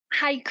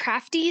Hi,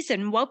 crafties,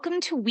 and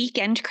welcome to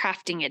Weekend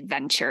Crafting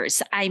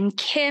Adventures. I'm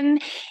Kim,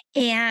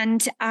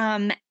 and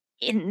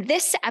in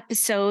this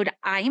episode,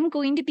 I am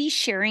going to be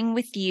sharing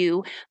with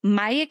you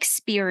my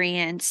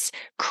experience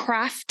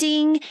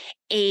crafting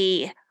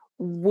a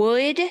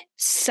wood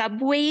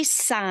subway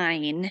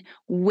sign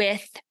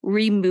with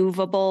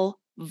removable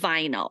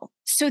vinyl.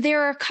 So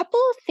there are a couple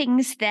of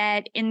things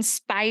that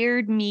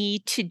inspired me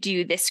to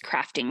do this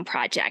crafting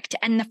project.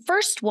 And the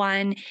first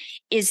one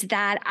is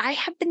that I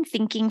have been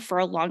thinking for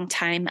a long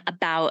time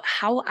about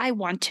how I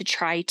want to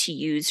try to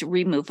use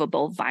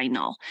removable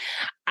vinyl.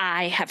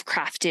 I have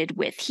crafted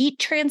with heat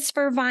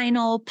transfer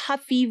vinyl,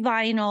 puffy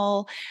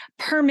vinyl,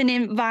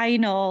 permanent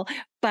vinyl,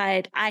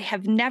 but I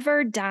have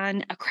never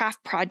done a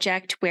craft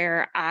project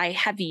where I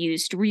have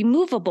used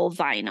removable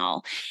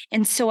vinyl.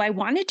 And so I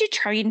wanted to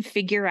try and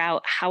figure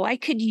out how I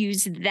could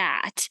use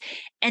that.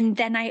 And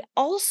then I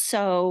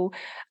also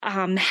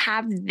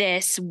have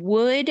this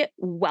wood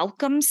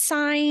welcome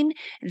sign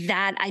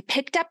that I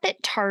picked up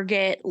at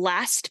Target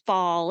last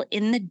fall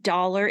in the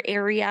dollar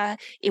area.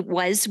 It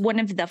was one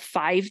of the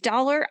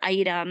 $5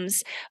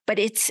 items, but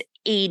it's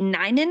a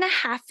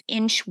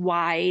 9.5-inch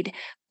wide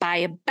by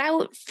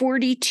about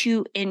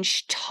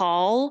 42-inch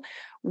tall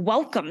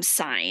welcome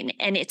sign,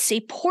 and it's a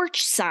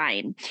porch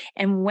sign.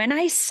 And when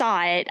I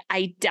saw it,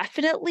 I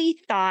definitely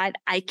thought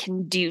I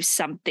can do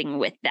something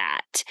with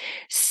that.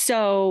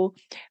 So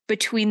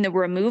between the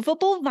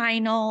removable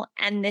vinyl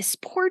and this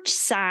porch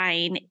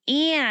sign,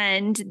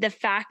 and the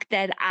fact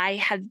that I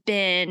have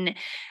been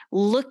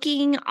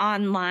looking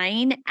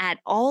online at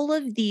all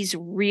of these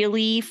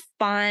really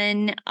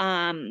fun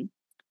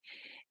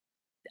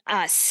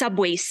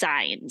subway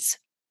signs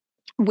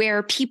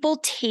where people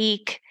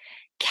take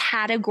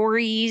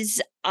categories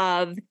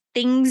of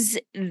things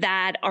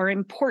that are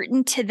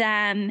important to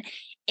them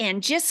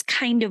and just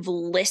kind of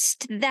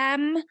list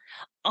them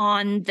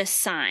on the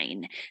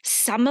sign.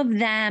 Some of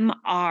them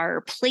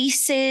are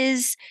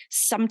places.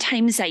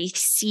 Sometimes I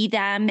see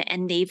them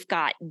and they've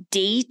got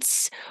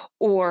dates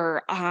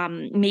or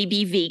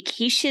maybe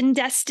vacation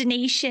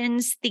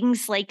destinations,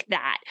 things like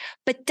that.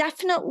 But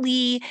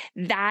definitely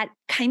that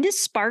kind of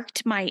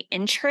sparked my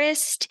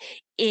interest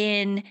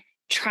in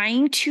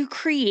trying to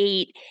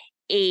create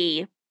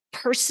a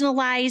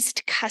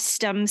personalized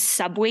custom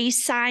subway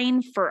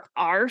sign for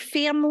our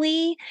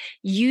family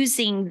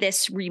using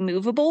this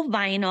removable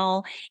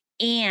vinyl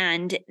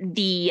and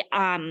the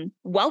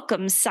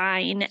welcome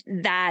sign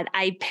that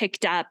I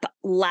picked up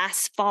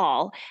last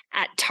fall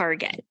at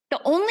Target.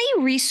 The only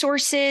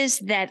resources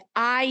that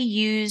I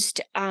used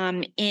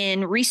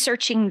in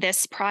researching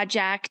this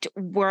project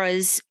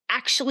was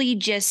actually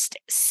just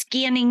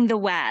scanning the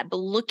web,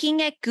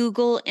 looking at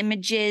Google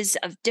images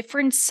of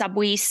different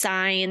subway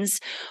signs,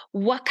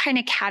 what kind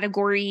of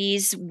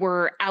categories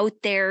were out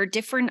there,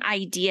 different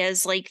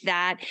ideas like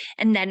that,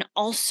 and then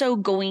also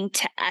going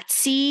to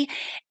Etsy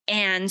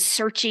and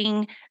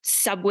searching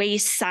subway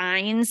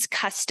signs,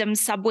 custom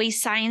subway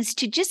signs,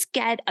 to just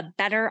get a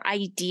better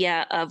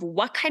idea of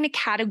what kind of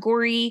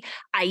category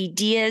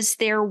ideas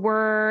there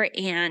were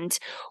and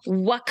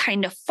what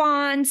kind of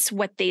fonts,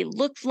 what they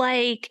looked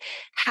like,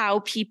 how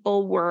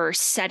people were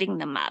setting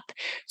them up.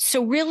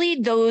 So really,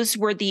 those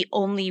were the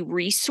only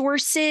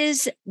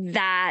resources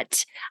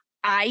that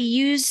I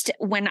used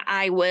when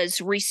I was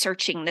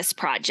researching this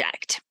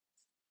project.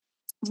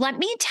 Let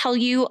me tell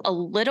you a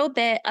little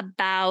bit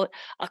about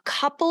a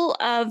couple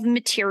of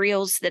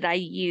materials that I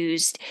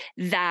used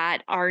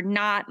that are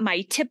not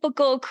my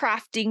typical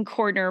crafting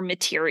corner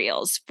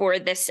materials for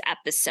this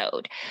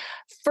episode.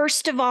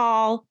 First of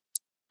all,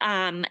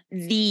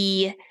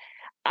 the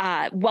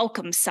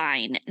welcome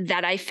sign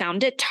that I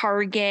found at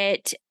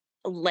Target.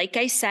 Like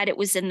I said, it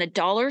was in the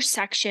dollar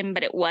section,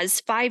 but it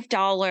was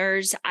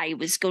 $5. I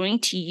was going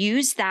to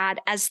use that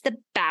as the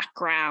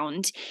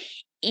background.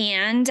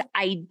 And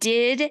I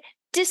did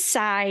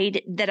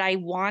decide that I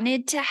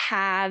wanted to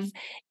have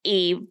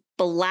a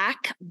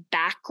black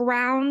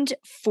background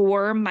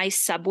for my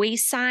subway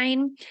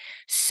sign.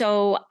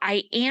 So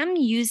I am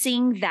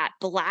using that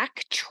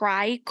black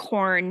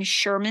tricorn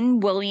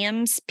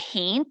Sherwin-Williams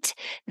paint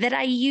that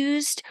I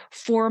used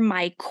for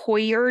my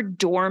coir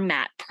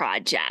doormat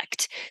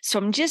project. So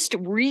I'm just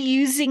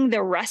reusing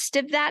the rest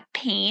of that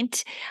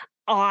paint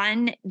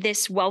on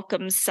this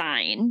welcome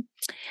sign.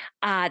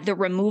 The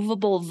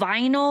removable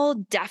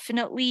vinyl,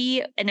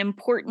 definitely an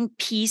important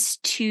piece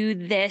to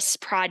this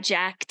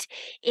project.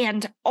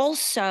 And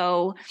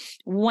also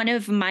one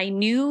of my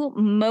new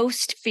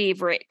most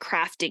favorite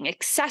crafting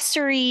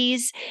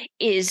accessories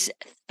is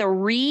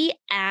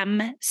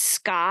 3M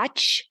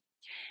Scotch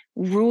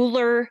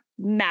ruler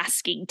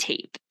masking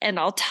tape. And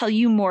I'll tell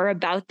you more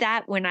about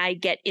that when I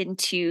get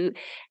into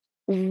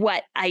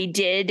what I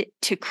did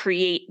to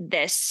create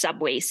this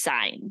subway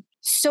sign.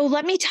 So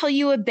let me tell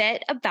you a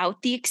bit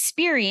about the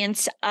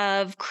experience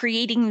of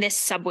creating this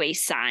subway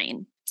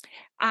sign.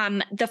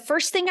 The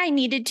first thing I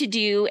needed to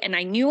do, and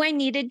I knew I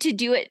needed to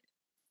do it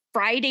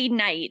Friday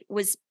night,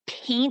 was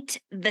paint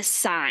the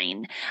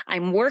sign.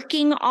 I'm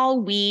working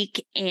all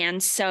week.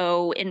 And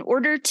so in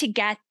order to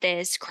get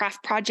this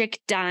craft project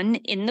done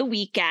in the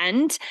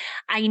weekend,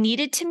 I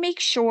needed to make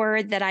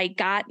sure that I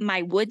got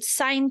my wood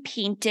sign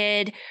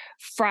painted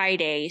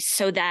Friday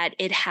so that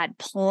it had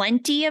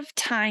plenty of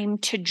time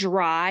to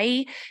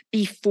dry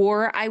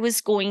before I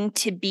was going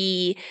to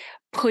be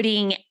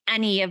putting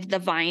any of the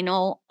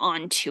vinyl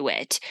onto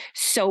it.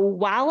 So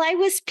while I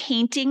was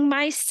painting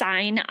my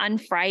sign on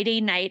Friday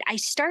night, I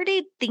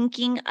started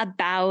thinking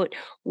about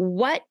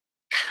what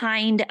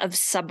kind of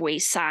subway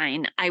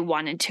sign I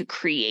wanted to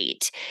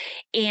create.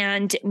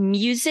 And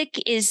music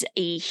is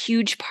a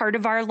huge part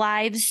of our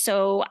lives.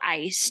 So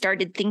I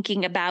started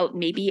thinking about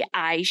maybe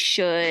I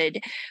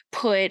should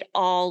put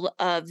all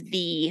of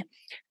the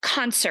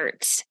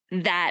concerts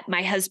that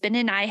my husband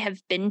and I have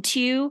been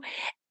to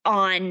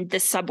on the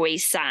subway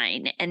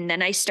sign. And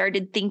then I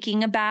started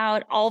thinking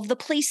about all of the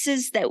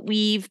places that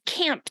we've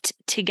camped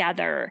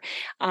together,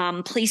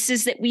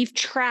 places that we've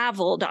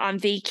traveled on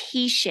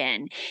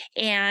vacation.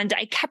 And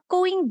I kept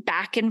going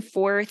back and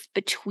forth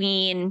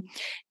between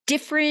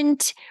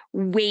different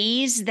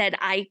ways that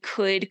I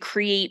could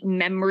create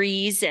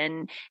memories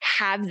and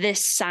have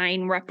this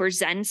sign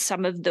represent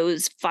some of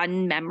those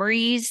fun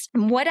memories.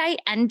 And what I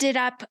ended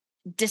up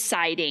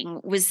deciding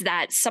was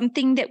that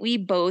something that we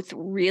both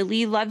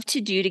really love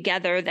to do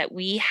together, that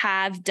we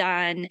have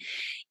done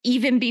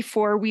even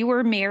before we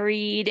were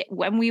married,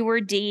 when we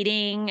were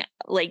dating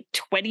like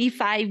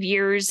 25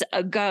 years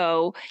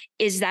ago,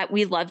 is that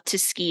we love to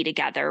ski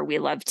together. We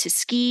love to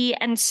ski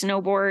and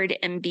snowboard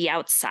and be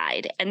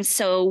outside. And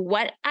so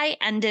what I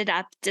ended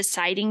up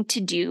deciding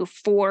to do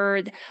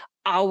for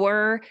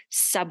our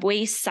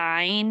subway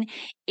sign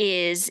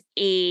is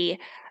a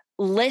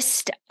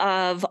list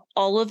of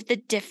all of the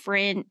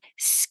different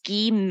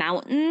ski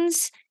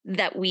mountains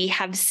that we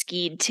have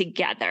skied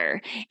together.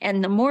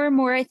 And the more and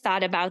more I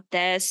thought about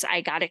this,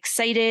 I got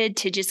excited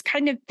to just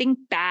kind of think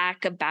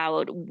back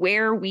about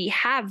where we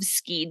have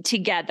skied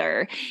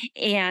together.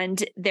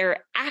 And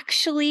there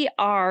actually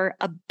are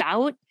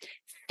about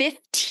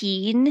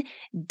 15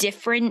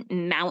 different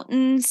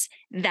mountains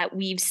that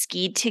we've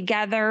skied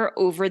together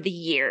over the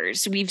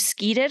years. We've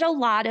skied at a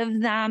lot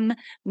of them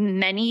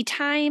many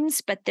times,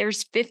 but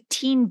there's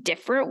 15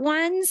 different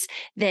ones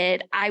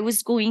that I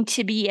was going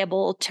to be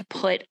able to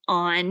put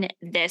on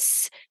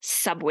this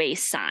subway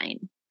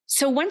sign.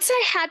 So once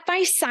I had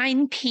my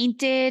sign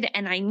painted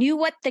and I knew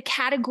what the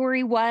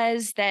category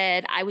was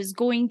that I was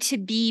going to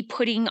be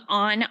putting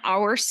on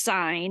our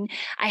sign,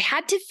 I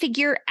had to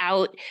figure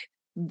out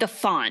the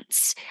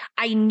fonts.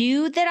 I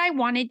knew that I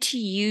wanted to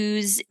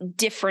use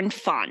different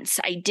fonts.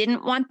 I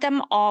didn't want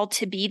them all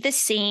to be the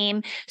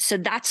same. So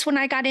that's when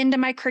I got into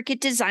my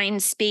Cricut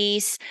design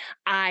space.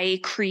 I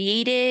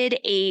created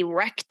a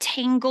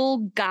rectangle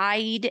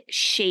guide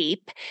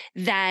shape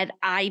that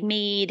I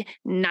made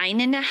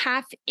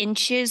 9.5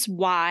 inches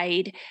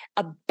wide,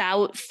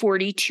 about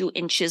 42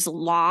 inches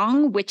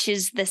long, which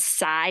is the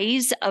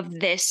size of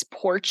this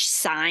porch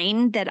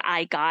sign that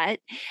I got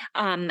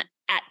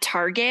at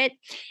Target.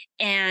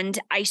 And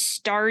I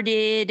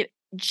started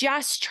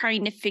just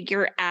trying to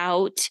figure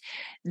out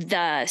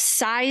the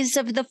size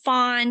of the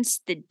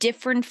fonts, the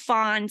different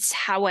fonts,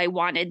 how I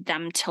wanted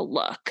them to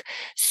look.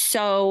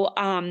 So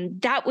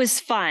that was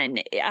fun,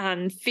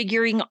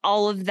 figuring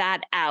all of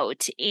that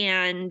out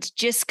and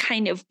just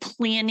kind of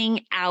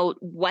planning out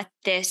what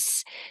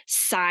this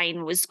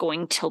sign was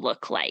going to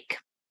look like.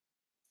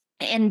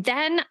 And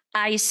then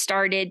I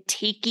started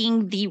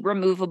taking the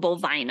removable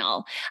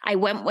vinyl. I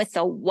went with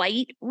a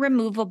white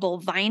removable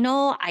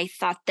vinyl. I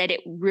thought that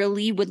it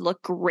really would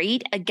look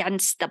great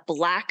against the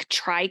black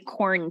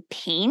tricorn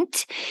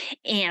paint.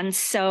 And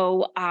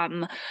so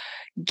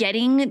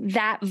getting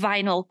that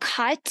vinyl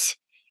cut,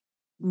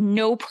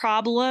 no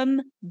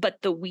problem,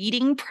 but the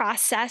weeding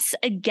process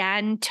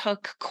again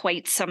took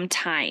quite some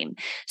time.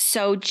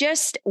 So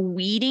just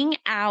weeding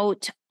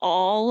out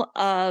all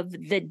of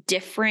the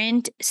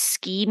different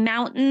ski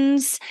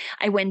mountains.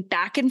 I went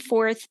back and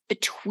forth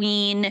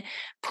between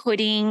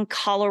putting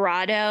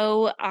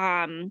Colorado,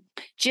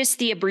 just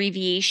the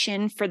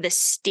abbreviation for the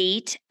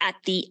state at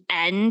the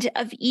end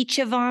of each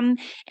of them.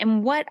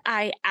 And what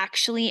I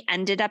actually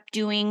ended up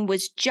doing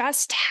was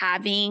just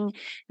having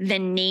the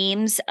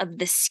names of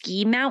the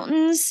ski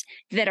mountains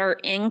that are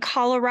in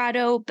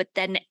Colorado, but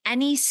then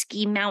any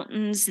ski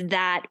mountains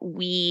that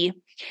we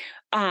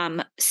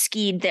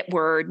skied that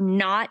were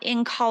not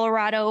in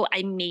Colorado,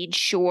 I made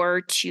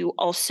sure to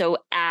also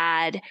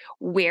add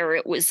where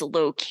it was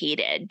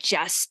located,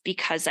 just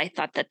because I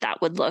thought that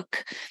that would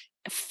look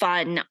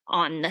fun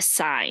on the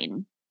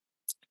sign.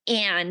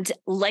 And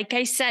like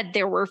I said,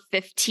 there were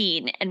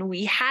 15, and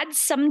we had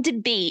some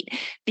debate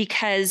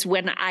because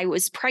when I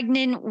was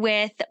pregnant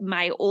with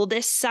my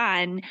oldest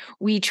son,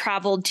 we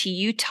traveled to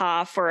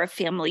Utah for a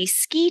family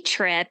ski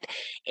trip,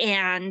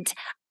 and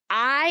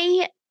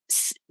I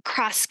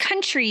cross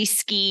country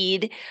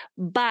skied,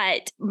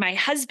 but my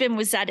husband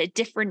was at a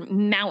different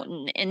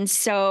mountain. And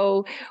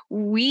so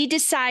we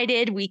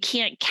decided we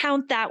can't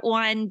count that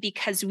one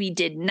because we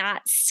did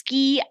not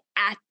ski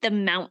at the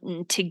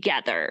mountain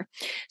together.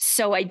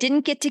 So I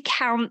didn't get to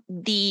count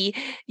the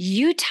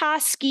Utah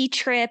ski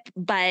trip,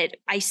 but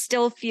I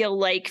still feel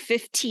like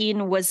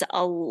 15 was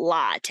a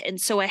lot. And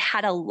so I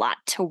had a lot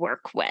to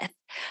work with.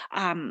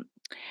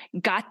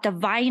 Got the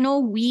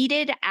vinyl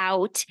weeded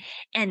out,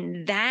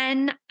 and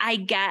then I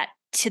get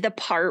to the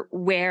part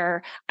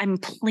where I'm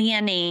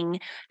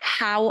planning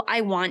how I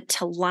want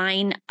to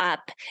line up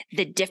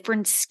the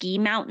different ski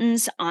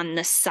mountains on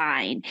the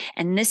sign.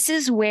 And this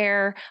is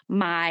where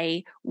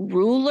my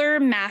ruler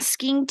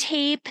masking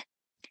tape,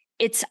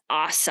 it's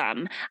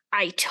awesome.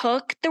 I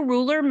took the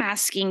ruler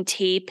masking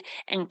tape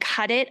and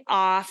cut it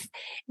off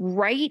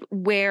right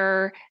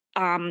where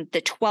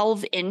the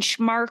 12-inch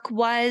mark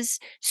was,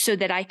 so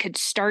that I could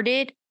start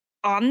it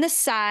on the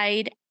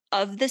side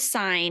of the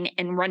sign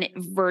and run it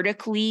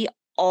vertically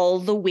all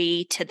the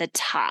way to the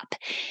top.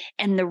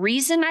 And the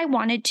reason I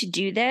wanted to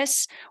do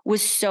this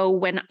was so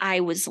when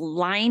I was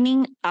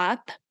lining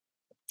up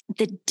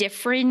the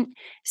different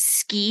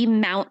ski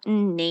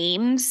mountain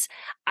names,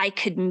 I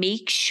could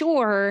make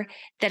sure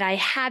that I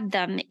had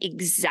them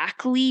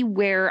exactly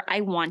where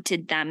I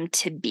wanted them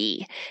to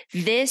be.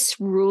 This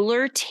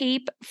ruler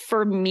tape,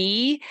 for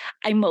me,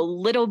 I'm a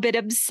little bit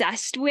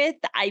obsessed with.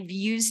 I've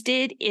used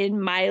it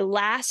in my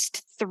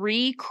last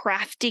 3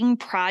 crafting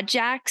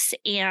projects,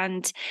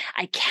 and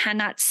I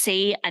cannot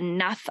say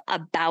enough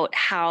about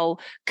how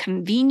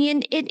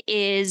convenient it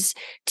is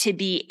to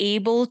be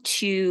able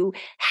to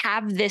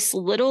have this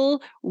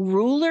little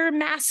ruler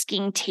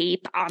masking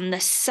tape on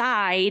the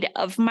side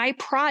of my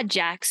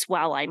projects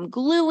while I'm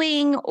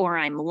gluing or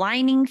I'm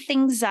lining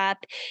things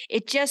up.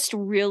 It just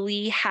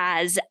really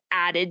has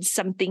added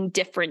something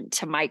different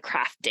to my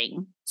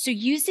crafting. So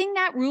using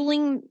that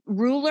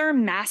ruler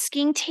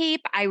masking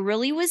tape, I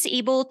really was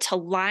able to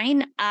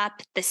line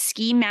up the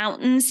ski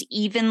mountains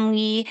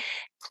evenly,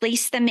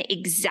 place them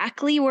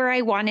exactly where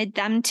I wanted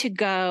them to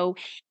go.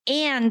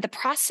 And the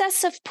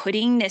process of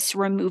putting this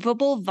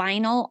removable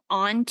vinyl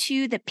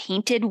onto the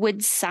painted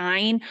wood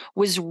sign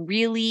was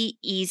really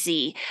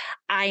easy.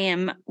 I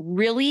am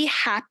really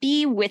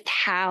happy with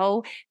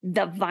how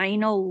the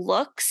vinyl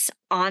looks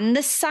on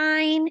the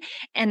sign,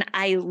 and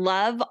I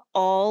love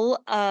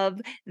all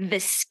of the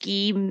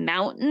ski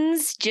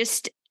mountains.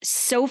 Just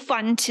so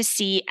fun to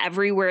see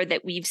everywhere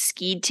that we've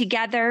skied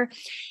together.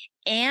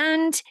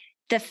 And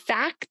the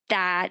fact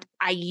that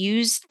I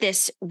used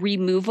this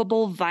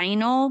removable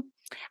vinyl,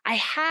 I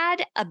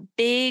had a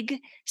big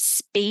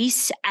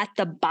space at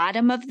the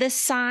bottom of the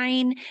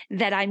sign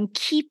that I'm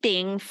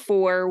keeping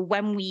for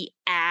when we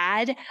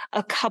add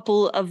a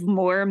couple of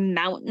more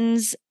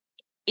mountains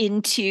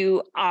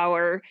into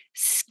our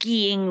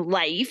skiing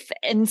life.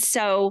 And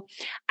so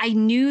I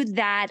knew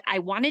that I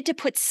wanted to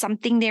put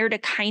something there to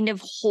kind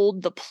of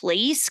hold the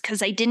place,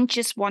 because I didn't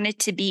just want it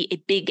to be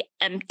a big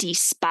empty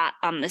spot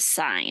on the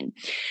sign.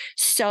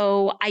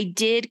 So I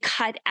did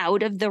cut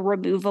out of the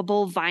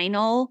removable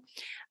vinyl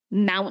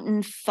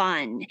Mountain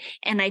Fun,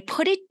 and I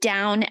put it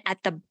down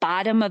at the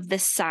bottom of the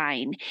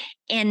sign.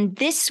 And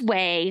this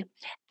way,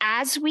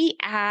 as we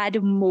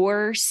add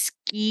more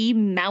ski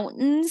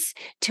mountains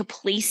to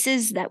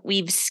places that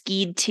we've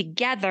skied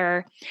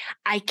together,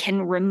 I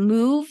can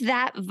remove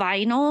that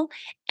vinyl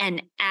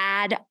and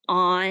add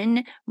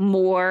on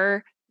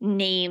more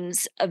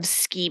names of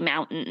ski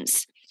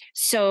mountains.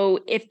 So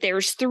if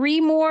there's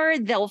 3 more,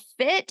 they'll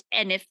fit.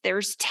 And if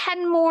there's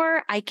 10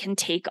 more, I can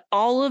take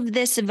all of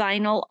this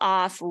vinyl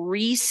off,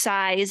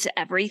 resize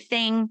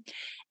everything,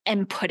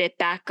 and put it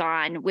back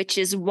on, which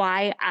is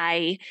why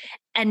I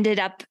ended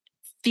up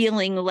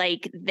feeling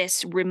like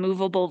this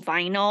removable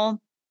vinyl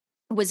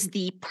was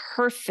the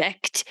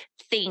perfect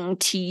thing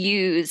to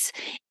use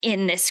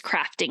in this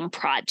crafting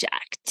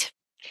project.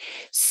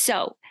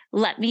 So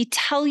let me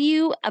tell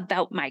you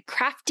about my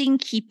crafting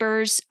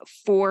keepers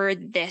for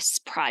this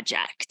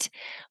project.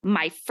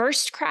 My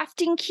first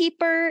crafting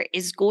keeper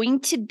is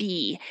going to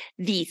be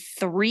the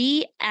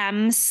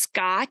 3M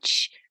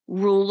Scotch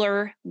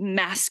ruler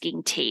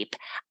masking tape.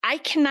 I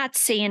cannot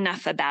say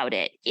enough about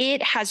it.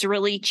 It has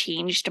really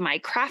changed my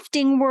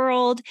crafting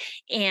world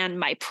and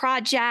my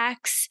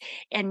projects,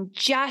 and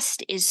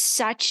just is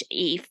such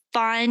a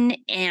fun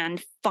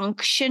and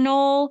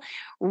functional,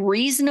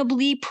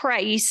 reasonably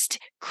priced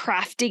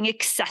crafting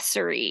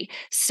accessory.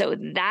 So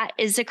that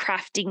is a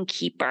crafting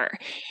keeper.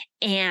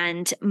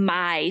 And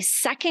my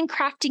second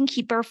crafting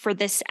keeper for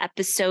this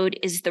episode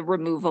is the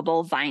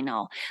removable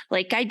vinyl.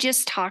 Like I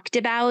just talked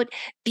about,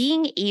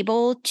 being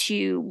able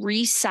to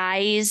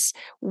resize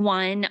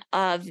one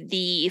of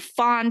the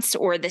fonts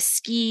or the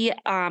ski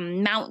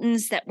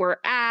mountains that we're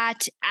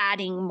at,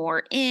 adding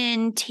more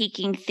in,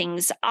 taking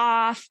things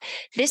off.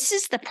 This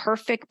is the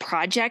perfect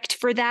project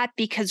for that,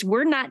 because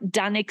we're not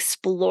done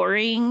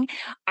exploring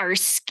our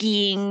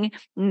skiing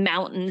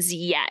mountains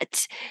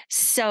yet.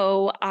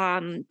 So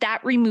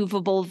that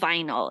removable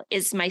vinyl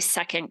is my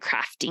second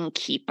crafting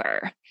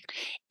keeper.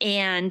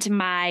 And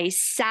my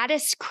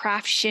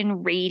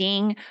satisfaction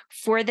rating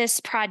for this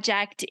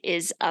project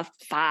is a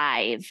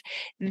 5.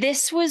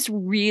 This was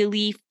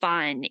really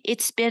fun.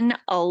 It's been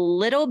a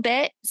little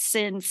bit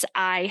since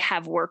I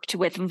have worked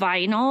with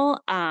vinyl.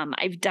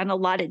 I've done a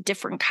lot of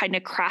different kind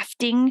of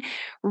crafting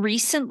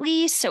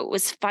recently, so it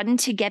was fun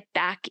to get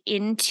back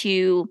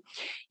into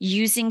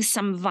using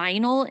some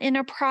vinyl in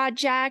a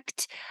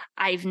project.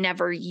 I've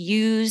never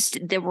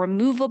used the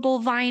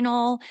removable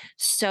vinyl,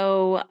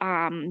 so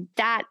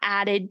that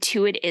added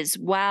to it as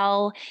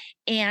well.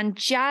 And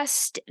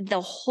just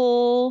the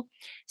whole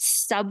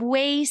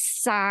subway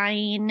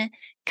sign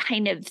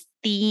kind of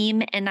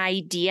theme and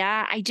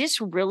idea, I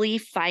just really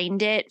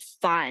find it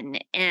fun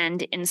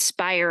and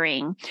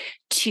inspiring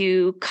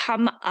to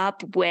come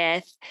up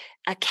with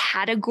a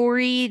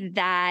category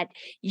that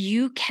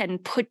you can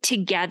put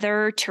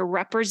together to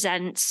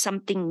represent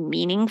something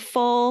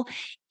meaningful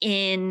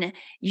in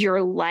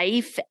your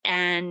life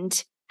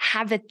and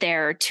have it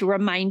there to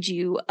remind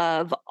you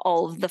of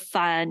all of the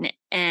fun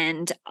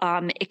and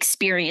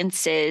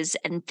experiences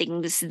and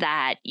things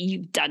that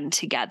you've done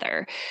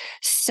together.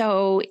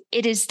 So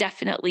it is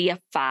definitely a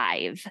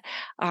 5.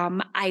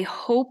 I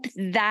hope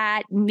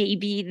that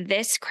maybe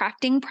this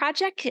crafting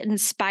project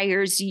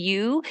inspires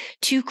you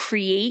to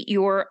create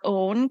your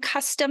own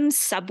custom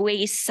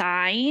subway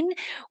sign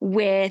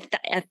with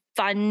a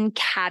fun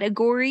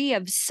category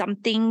of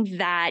something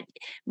that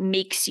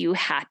makes you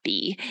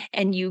happy,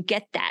 and you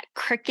get that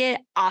Cricut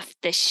off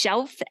the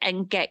shelf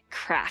and get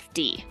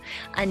crafty.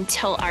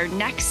 Until our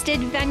next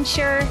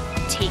adventure,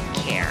 take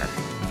care.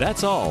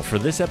 That's all for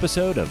this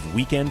episode of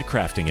Weekend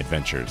Crafting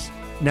Adventures.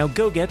 Now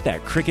go get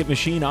that Cricut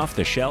machine off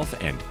the shelf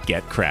and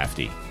get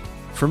crafty.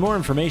 For more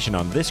information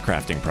on this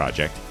crafting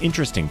project,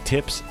 interesting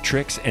tips,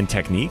 tricks, and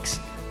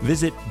techniques,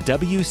 visit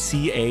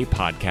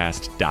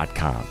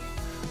WCApodcast.com.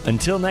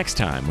 Until next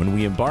time, when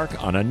we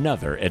embark on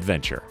another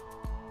adventure.